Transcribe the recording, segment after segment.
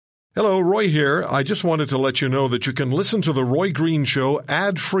Hello, Roy here. I just wanted to let you know that you can listen to The Roy Green Show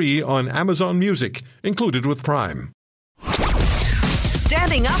ad-free on Amazon Music, included with Prime.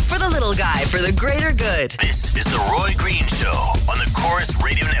 Standing up for the little guy for the greater good. This is The Roy Green Show on the Chorus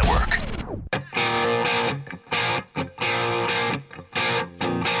Radio Network.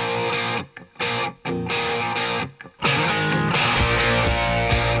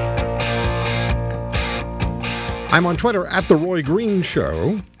 I'm on Twitter at The Roy Green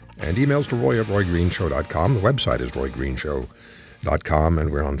Show. And emails to Roy at RoyGreenShow.com. The website is RoyGreenShow.com, and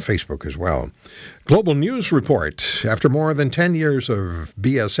we're on Facebook as well. Global News Report. After more than 10 years of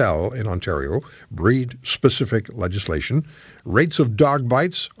BSL in Ontario, breed-specific legislation, rates of dog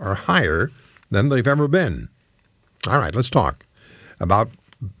bites are higher than they've ever been. All right, let's talk about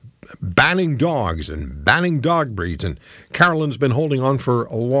banning dogs and banning dog breeds. And Carolyn's been holding on for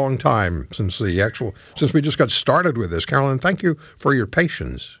a long time since we just got started with this. Carolyn, thank you for your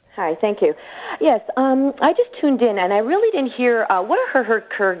patience. Hi, thank you. Yes, I just tuned in, and I really didn't hear, what are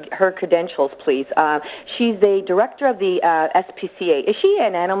her credentials, please? She's the director of the SPCA. Is she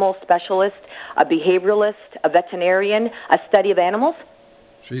an animal specialist, a behavioralist, a veterinarian, a study of animals?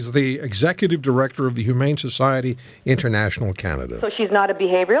 She's the executive director of the Humane Society International Canada. So she's not a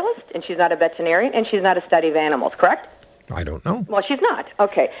behavioralist, and she's not a veterinarian, and she's not a study of animals, correct? I don't know. Well, she's not.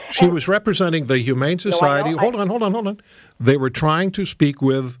 Okay. She was representing the Humane Society. Hold on. They were trying to speak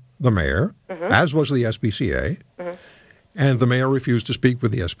with the mayor, as was the SPCA, and the mayor refused to speak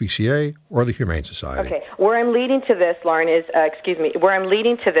with the SPCA or the Humane Society. Okay. Where I'm leading to this, Lauren, is, where I'm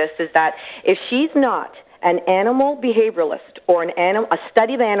leading to this is that if she's not an animal behavioralist or a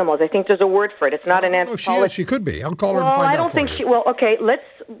study of animals, I think there's a word for it. It's not an anthropologist. She could be. I'll call her and find out. I don't think she. Well, okay,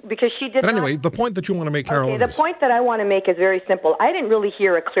 because she did. But anyway, the point that you want to make, Carolyn. Okay, the point that I want to make is very simple. I didn't really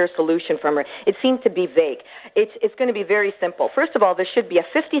hear a clear solution from her. It seemed to be vague. It's going to be very simple. First of all, there should be a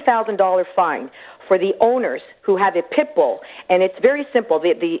 $50,000 fine for the owners who have a pit bull, and it's very simple.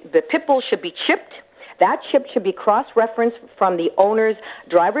 The pit bull should be chipped. That chip should be cross-referenced from the owner's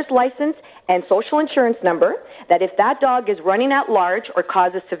driver's license and social insurance number, that if that dog is running at large or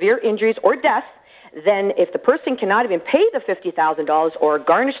causes severe injuries or death, then if the person cannot even pay the $50,000 or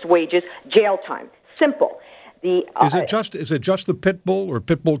garnished wages, jail time. Simple. Is it just the pit bull or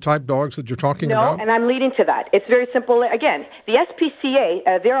pit bull type dogs that you're talking about? No, and I'm leading to that. It's very simple. Again, the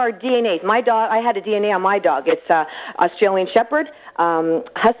SPCA, there are DNAs. My dog, I had a DNA on my dog. It's Australian Shepherd,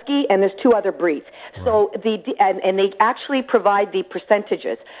 Husky, and there's two other breeds. Right. So and they actually provide the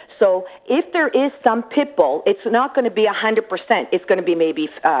percentages. So if there is some pit bull, it's not going to be 100%. It's going to be maybe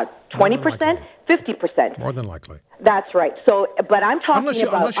 20%, 50%. More than likely. That's right. So, but I'm talking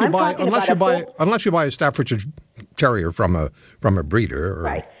unless you buy a Staffordshire Terrier from a breeder.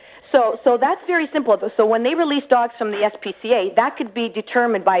 Right. So that's very simple. So when they release dogs from the SPCA, that could be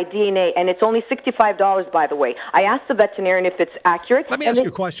determined by DNA, and it's only $65, by the way. I asked the veterinarian if it's accurate. Let me ask you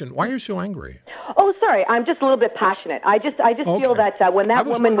a question. Why are you so angry? Oh, sorry. I'm just a little bit passionate. I just feel that when that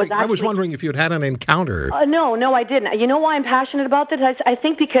woman was actually... I was wondering if you'd had an encounter. No, I didn't. You know why I'm passionate about this? I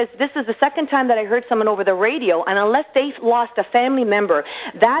think because this is the second time that I heard someone over the radio, and unless they lost a family member,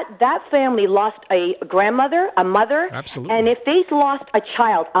 that family lost a grandmother, a mother. Absolutely. And if they lost a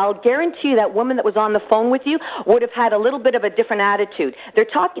child, I'll guarantee you that woman that was on the phone with you would have had a little bit of a different attitude. They're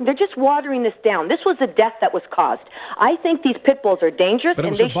just watering this down. This was a death that was caused. I think these pit bulls are dangerous. But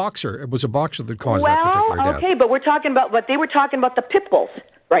it was a boxer. It was a boxer that caused that particular death. Okay, but they were talking about the pit bulls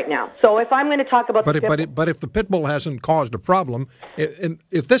right now. So if I'm going to talk about but if the pit bull hasn't caused a problem,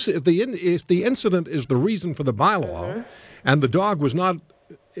 if the incident is the reason for the bylaw, and the dog was not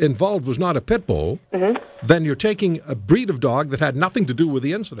a pit bull, then you're taking a breed of dog that had nothing to do with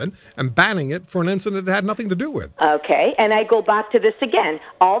the incident and banning it for an incident it had nothing to do with. Okay, and I go back to this again.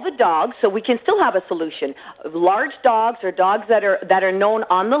 All the dogs, so we can still have a solution. Large dogs or dogs that are known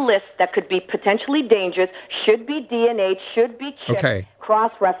on the list that could be potentially dangerous should be DNA'd, should be chipped,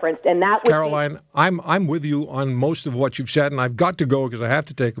 cross-referenced, and that would Caroline, I'm with you on most of what you've said, and I've got to go because I have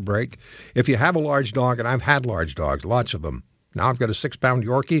to take a break. If you have a large dog, and I've had large dogs, lots of them. Now I've got a 6-pound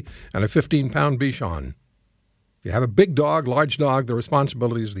Yorkie and a 15-pound Bichon. If you have a big dog, large dog, the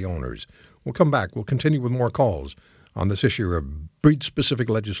responsibility is the owner's. We'll come back. We'll continue with more calls on this issue of breed-specific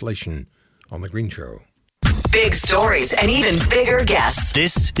legislation on The Green Show. Big stories and even bigger guests.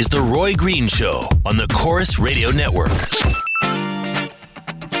 This is The Roy Green Show on the Chorus Radio Network.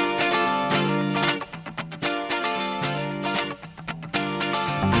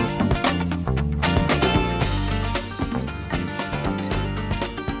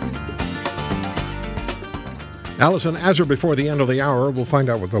 Allison Azar, before the end of the hour, we'll find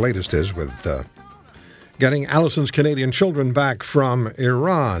out what the latest is with getting Allison's Canadian children back from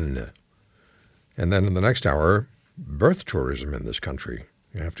Iran. And then in the next hour, birth tourism in this country.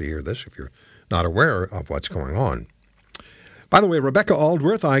 You have to hear this if you're not aware of what's going on. By the way, Rebecca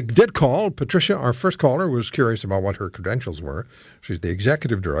Aldworth, I did call. Patricia, our first caller, was curious about what her credentials were. She's the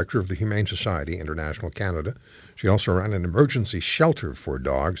executive director of the Humane Society International Canada. She also ran an emergency shelter for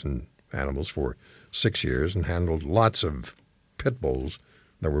dogs and animals for 6 years and handled lots of pit bulls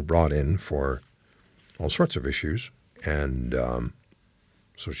that were brought in for all sorts of issues. And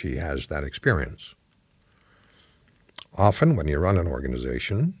so she has that experience. Often when you run an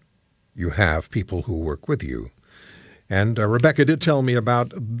organization, you have people who work with you. And Rebecca did tell me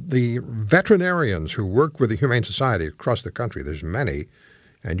about the veterinarians who work with the Humane Society across the country. There's many,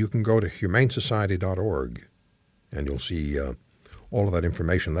 and you can go to humanesociety.org, and you'll see all of that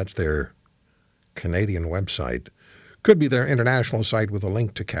information. That's their Canadian website. Could be their international site with a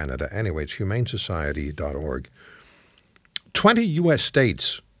link to Canada. Anyway, it's humanesociety.org. 20 U.S.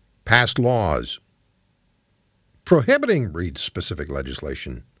 states passed laws prohibiting breed-specific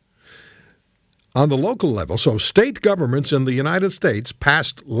legislation. On the local level, so state governments in the United States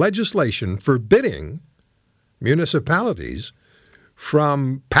passed legislation forbidding municipalities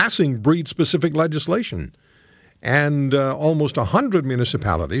from passing breed-specific legislation. And almost 100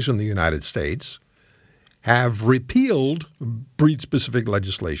 municipalities in the United States have repealed breed-specific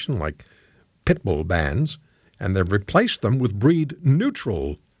legislation like pit bull bans, and they've replaced them with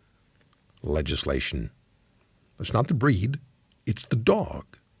breed-neutral legislation. It's not the breed, it's the dog.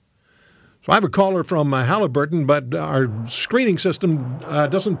 So I have a caller from Haliburton, but our screening system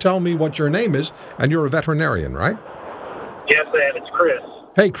doesn't tell me what your name is, and you're a veterinarian, right? Yes, I am. It's Chris.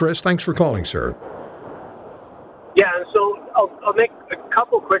 Hey, Chris, thanks for calling, sir. Yeah, and so I'll make a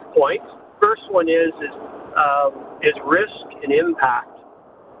couple quick points. First one is risk and impact.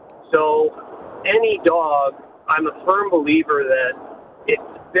 So any dog, I'm a firm believer that it's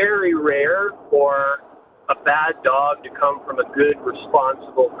very rare for a bad dog to come from a good,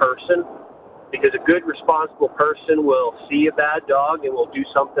 responsible person, because a good, responsible person will see a bad dog and will do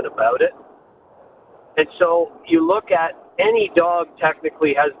something about it. And so you look at any dog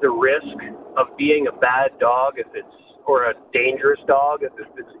technically has the risk of being a bad dog or a dangerous dog if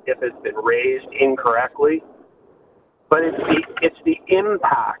it's been raised incorrectly. But it's the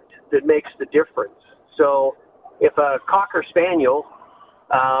impact that makes the difference. So if a Cocker Spaniel,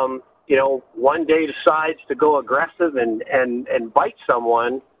 one day decides to go aggressive and bite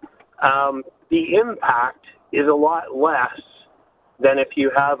someone, the impact is a lot less than if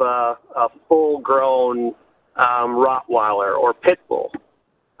you have a full-grown Rottweiler or Pit Bull.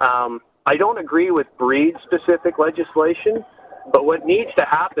 I don't agree with breed-specific legislation, but what needs to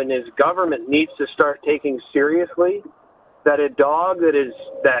happen is government needs to start taking seriously that a dog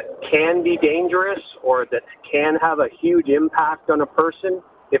that can be dangerous or that can have a huge impact on a person,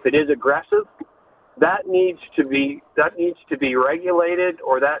 if it is aggressive, that needs to be regulated,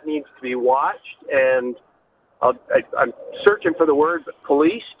 or that needs to be watched. And I'm searching for the word, but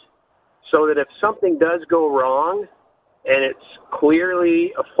policed, so that if something does go wrong and it's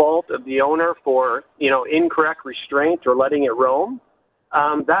clearly a fault of the owner for incorrect restraint or letting it roam,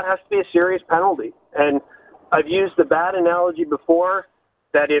 that has to be a serious penalty. And I've used the bad analogy before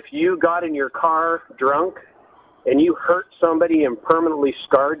that if you got in your car drunk and you hurt somebody and permanently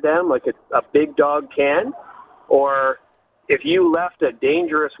scarred them like a big dog can, or if you left a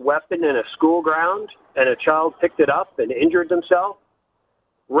dangerous weapon in a school ground and a child picked it up and injured themselves,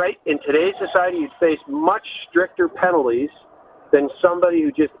 right, in today's society you'd face much stricter penalties than somebody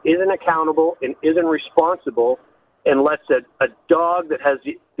who just isn't accountable and isn't responsible and lets a dog that has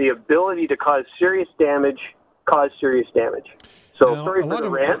the ability to cause serious damage. So now, sorry for the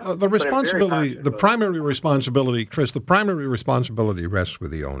rant. The responsibility, the primary responsibility, Chris, the primary responsibility rests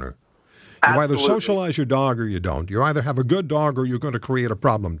with the owner. You either socialize your dog or you don't. You either have a good dog or you're going to create a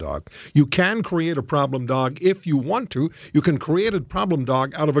problem dog. You can create a problem dog if you want to. You can create a problem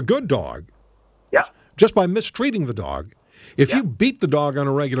dog out of a good dog. Yeah. Just by mistreating the dog. If you beat the dog on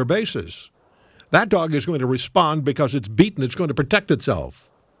a regular basis, that dog is going to respond because it's beaten. It's going to protect itself.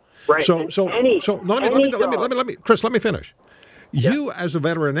 Right. Let me, Chris, let me finish. Yeah. You, as a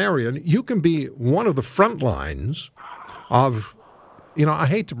veterinarian, you can be one of the front lines of, I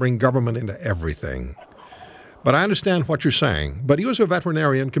hate to bring government into everything, but I understand what you're saying. But you, as a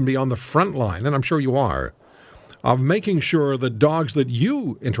veterinarian, can be on the front line, and I'm sure you are, of making sure that dogs that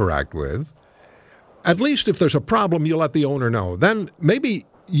you interact with, at least if there's a problem, you let the owner know. Then maybe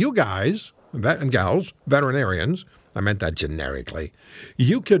you guys, vet and gals, veterinarians, I meant that generically,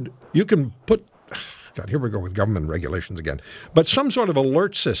 you can put, God, here we go with government regulations again, but some sort of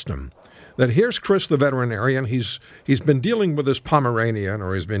alert system that here's Chris the veterinarian. He's been dealing with this Pomeranian,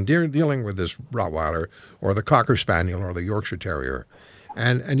 or he's been dealing with this Rottweiler, or the Cocker Spaniel, or the Yorkshire Terrier,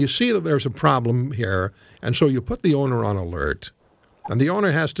 and you see that there's a problem here, and so you put the owner on alert, and the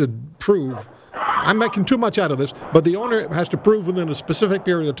owner has to prove. I'm making too much out of this, but the owner has to prove within a specific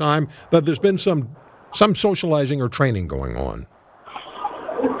period of time that there's been some socializing or training going on.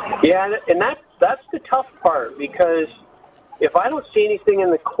 Yeah, and that's the tough part, because if I don't see anything in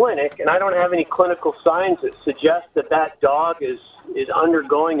the clinic and I don't have any clinical signs that suggest that dog is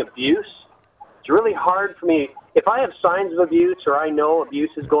undergoing abuse, it's really hard for me. If I have signs of abuse or I know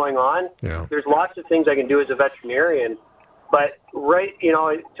abuse is going on, there's lots of things I can do as a veterinarian. But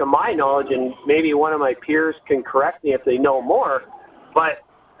to my knowledge, and maybe one of my peers can correct me if they know more, but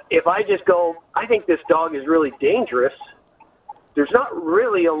if I just go, I think this dog is really dangerous, there's not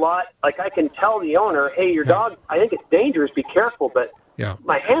really a lot, like I can tell the owner, hey, your dog, I think it's dangerous, be careful, but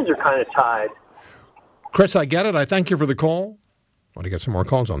my hands are kind of tied. Chris, I get it. I thank you for the call. I want to get some more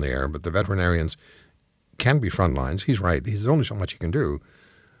calls on the air, but the veterinarians can be front lines. He's right. There's only so much you can do.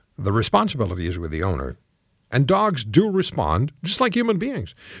 The responsibility is with the owner. And dogs do respond, just like human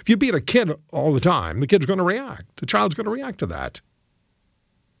beings. If you beat a kid all the time, the kid's going to react. The child's going to react to that.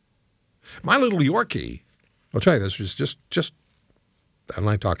 My little Yorkie, I'll tell you, this was just I don't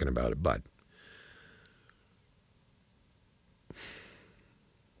like talking about it, but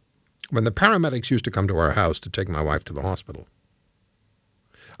when the paramedics used to come to our house to take my wife to the hospital,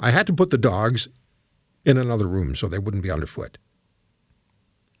 I had to put the dogs in another room so they wouldn't be underfoot.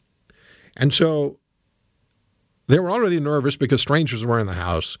 And so they were already nervous because strangers were in the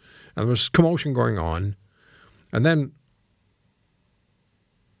house, and there was commotion going on. And then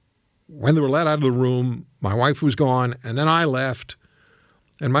when they were let out of the room, my wife was gone, and then I left.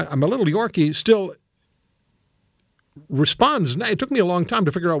 And my little Yorkie still responds. It took me a long time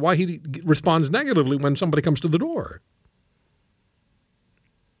to figure out why he responds negatively when somebody comes to the door.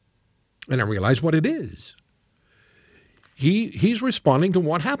 And I realized what it is. He's responding to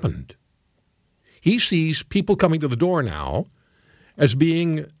what happened. He sees people coming to the door now as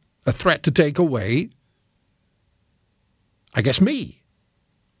being a threat to take away, I guess, me.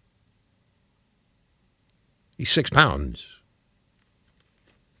 He's 6 pounds.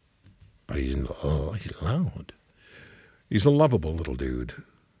 But he's loud. He's a lovable little dude.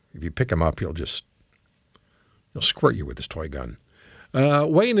 If you pick him up, he'll squirt you with his toy gun.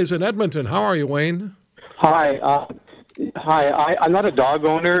 Wayne is in Edmonton. How are you, Wayne? Hi. I'm not a dog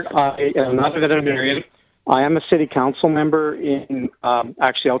owner. I'm not a veterinarian. I am a city council member in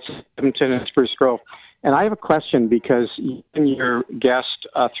actually outside Edmonton and Spruce Grove. And I have a question because your guest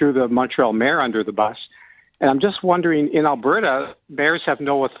threw the Montreal mayor under the bus. And I'm just wondering, in Alberta, mayors have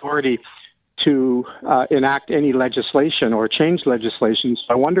no authority to enact any legislation or change legislation. So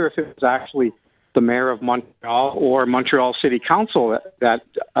I wonder if it was actually the mayor of Montreal or Montreal City Council that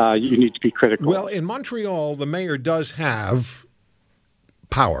you need to be critical. Well, in Montreal, the mayor does have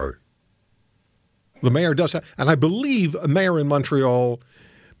power. The mayor does have, and I believe a mayor in Montreal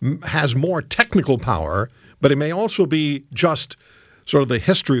has more technical power, but it may also be just sort of the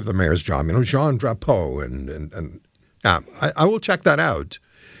history of the mayor's job. You know, Jean Drapeau, and I will check that out.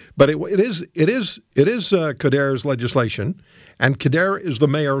 But it is Kader's legislation, and Kader is the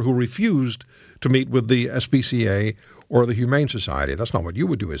mayor who refused to meet with the SPCA or the Humane Society. That's not what you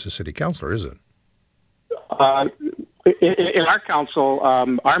would do as a city councillor, is it? In our council,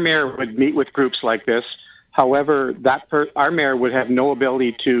 our mayor would meet with groups like this. However, our mayor would have no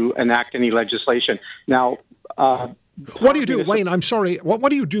ability to enact any legislation. Now, what do you do, Wayne? I'm sorry. What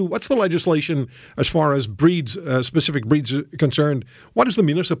do you do? What's the legislation as far as breeds, specific breeds are concerned? What does the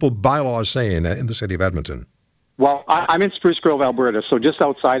municipal bylaws say in the city of Edmonton? Well, I'm in Spruce Grove, Alberta, so just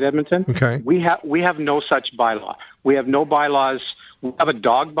outside Edmonton. Okay. We have no such bylaw. We have no bylaws. We have a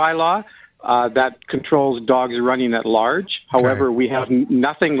dog bylaw that controls dogs running at large. However, we have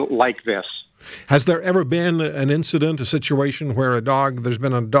nothing like this. Has there ever been an incident, a situation where there's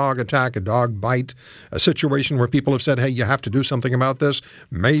been a dog attack, a dog bite, a situation where people have said, hey, you have to do something about this?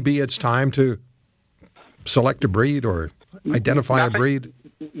 Maybe it's time to select a breed or identify a breed?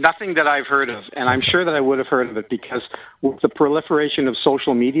 Nothing that I've heard of, and I'm sure that I would have heard of it because with the proliferation of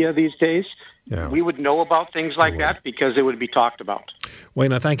social media these days, we would know about things like that because it would be talked about.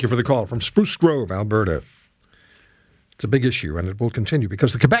 Wayne, I thank you for the call from Spruce Grove, Alberta. It's a big issue, and it will continue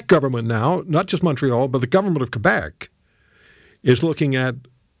because the Quebec government now, not just Montreal, but the government of Quebec, is looking at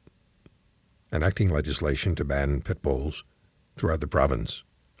enacting legislation to ban pit bulls throughout the province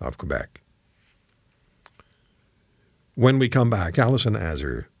of Quebec. When we come back, Alison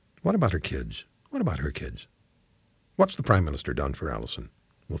Azar, what about her kids? What about her kids? What's the Prime Minister done for Alison?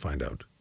 We'll find out.